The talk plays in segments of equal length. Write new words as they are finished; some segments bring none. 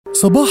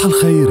صباح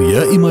الخير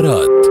يا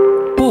امارات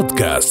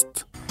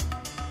بودكاست.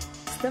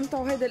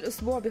 استمتعوا هذا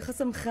الأسبوع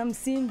بخصم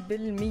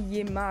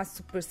 50% مع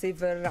السوبر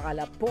سيفر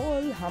على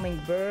بول، هامينج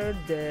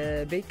بيرد،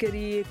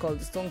 بيكري،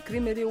 كولد ستون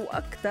كريمري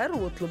وأكتر،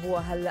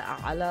 واطلبوها هلأ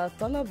على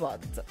طلبات.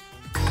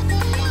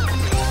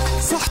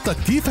 صحتك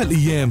كيف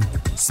هالأيام؟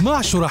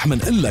 اسمع شو رح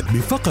منقلك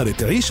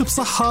بفقرة عيش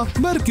بصحة،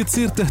 بركي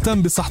تصير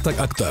تهتم بصحتك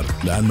أكتر،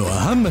 لأنه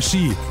أهم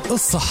شيء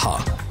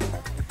الصحة.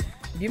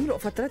 بيمرق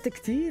فترات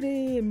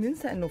كتيرة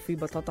مننسى انه في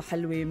بطاطا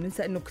حلوة،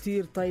 مننسى انه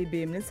كتير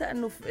طيبة، مننسى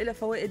انه إلها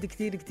فوائد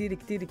كتير كتير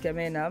كتير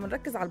كمان.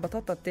 بنركز على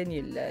البطاطا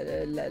التانية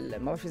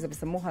ما بعرف اذا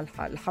بسموها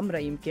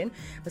الحمراء يمكن،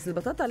 بس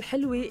البطاطا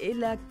الحلوة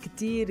إلها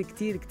كتير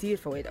كتير كتير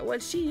فوائد.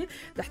 اول شيء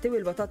تحتوي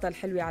البطاطا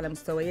الحلوة على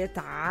مستويات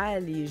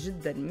عالية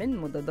جدا من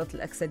مضادات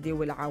الأكسدة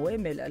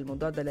والعوامل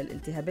المضادة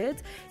للالتهابات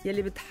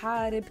يلي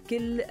بتحارب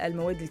كل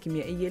المواد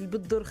الكيميائية اللي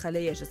بتضر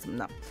خلايا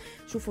جسمنا.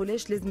 شوفوا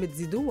ليش لازم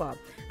تزيدوها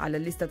على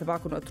الليستة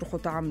تبعكم تروحوا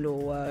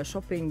تعملوا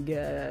شوبينج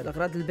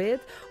لأغراض البيت،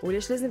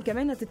 وليش لازم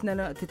كمان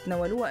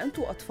تتناولوها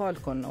انتوا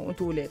واطفالكم او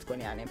انتوا ولادكم.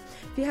 يعني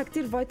فيها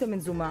كتير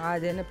فيتامينز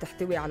ومعادن،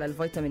 بتحتوي على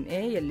الفيتامين A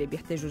يلي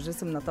بيحتاجه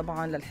جسمنا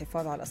طبعا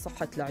للحفاظ على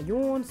صحة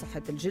العيون،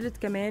 صحة الجلد.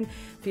 كمان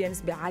فيها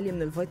نسبة عالية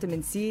من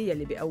الفيتامين C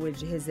يلي بيقوي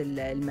الجهاز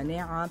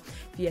المناعة.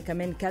 فيها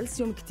كمان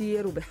كالسيوم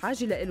كتير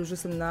وبحاجة له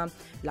جسمنا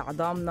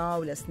لعظامنا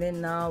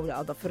ولأسناننا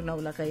ولأظافرنا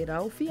ولغيرها.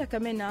 وفيها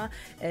كمان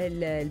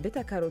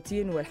البيتا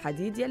كاروتين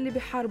والحديد يلي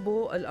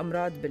بيحاربوا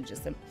الأمراض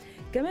بالجسم.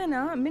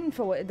 كمان من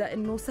فوائدها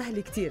انه سهل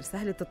كتير،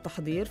 سهلة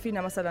التحضير.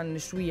 فينا مثلا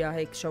نشويها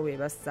هيك شوي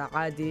بس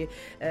عادي،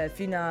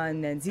 فينا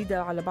نزيدها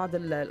على بعض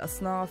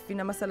الاصناف،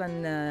 فينا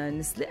مثلا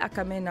نسلقها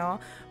كمان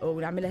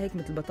ونعملها هيك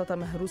مثل بطاطا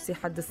مهروسة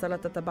حد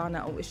السلطة تبعنا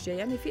او اشياء.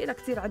 يعني في لها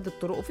كتير عدة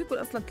طرق، وفيكم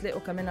اصلا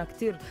تلاقوا كمان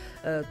كتير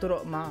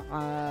طرق مع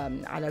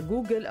على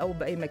جوجل او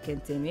باي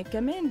مكان تاني.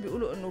 كمان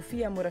بيقولوا انه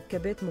فيها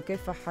مركبات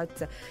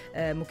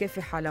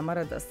مكافحة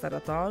لمرض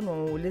السرطان،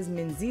 ولازم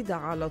نزيدها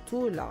على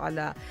طول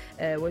على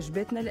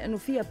وجباتنا لانه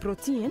فيها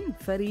بروتين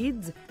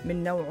فريد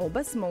من نوعه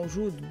بس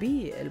موجود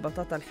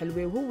بالبطاطا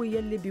الحلوة، وهو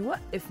يلي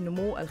بيوقف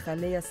نمو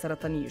الخلايا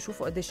السرطانية.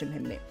 شوفوا قديش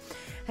مهمة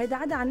هيدا.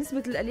 عدا عن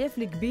نسبة الألياف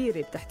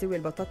الكبيرة، بتحتوي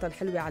البطاطا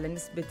الحلوة على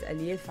نسبة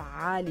ألياف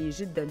عالية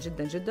جدا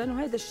جدا جدا،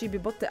 وهذا الشيء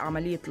بيبطئ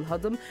عملية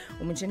الهضم،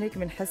 ومنشان هيك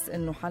بنحس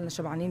انه حالنا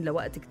شبعانين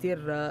لوقت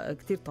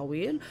كتير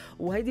طويل.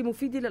 وهيدي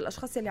مفيدة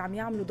للأشخاص اللي عم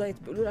يعملوا دايت،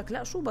 بيقولوا لك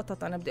لا شو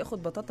بطاطا، أنا بدي أخذ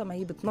بطاطا ما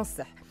هي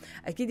بتنصح.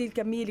 أكيد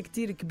الكمية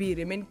الكتير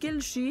كبيرة من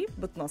كل شيء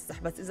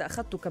بتنصح، بس إذا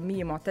أخذتوا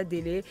كمية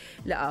معتدلة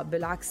لا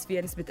بالعكس،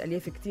 فيها نسبة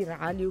ألياف كتير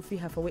عالية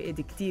وفيها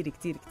فوائد كتير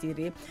كتير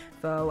كتير.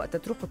 فوقت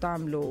تروحوا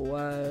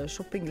تعملوا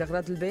شوبينج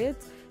لأغراض البيت،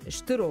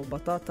 اشتروا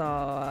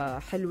بطاطا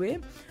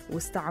حلوة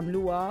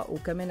واستعملوها،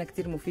 وكمان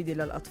كتير مفيدة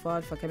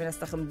للأطفال، فكمان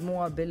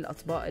استخدموها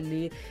بالأطباق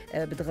اللي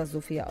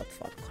بتغذوا فيها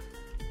أطفالكم.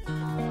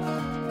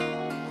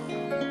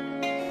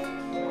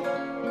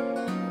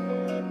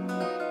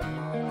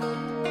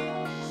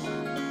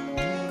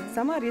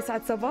 سمر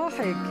يسعد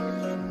صباحك.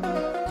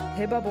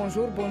 هبة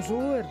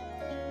بونجور.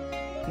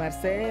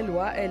 مارسيل،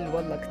 وائل،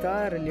 والله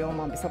كتار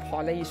اليوم عم بيصبحوا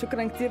علي،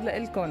 شكرا كتير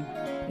لإلكن.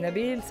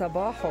 نبيل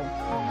صباحو.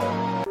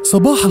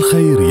 صباح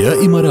الخير يا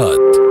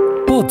إمارات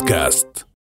بودكاست.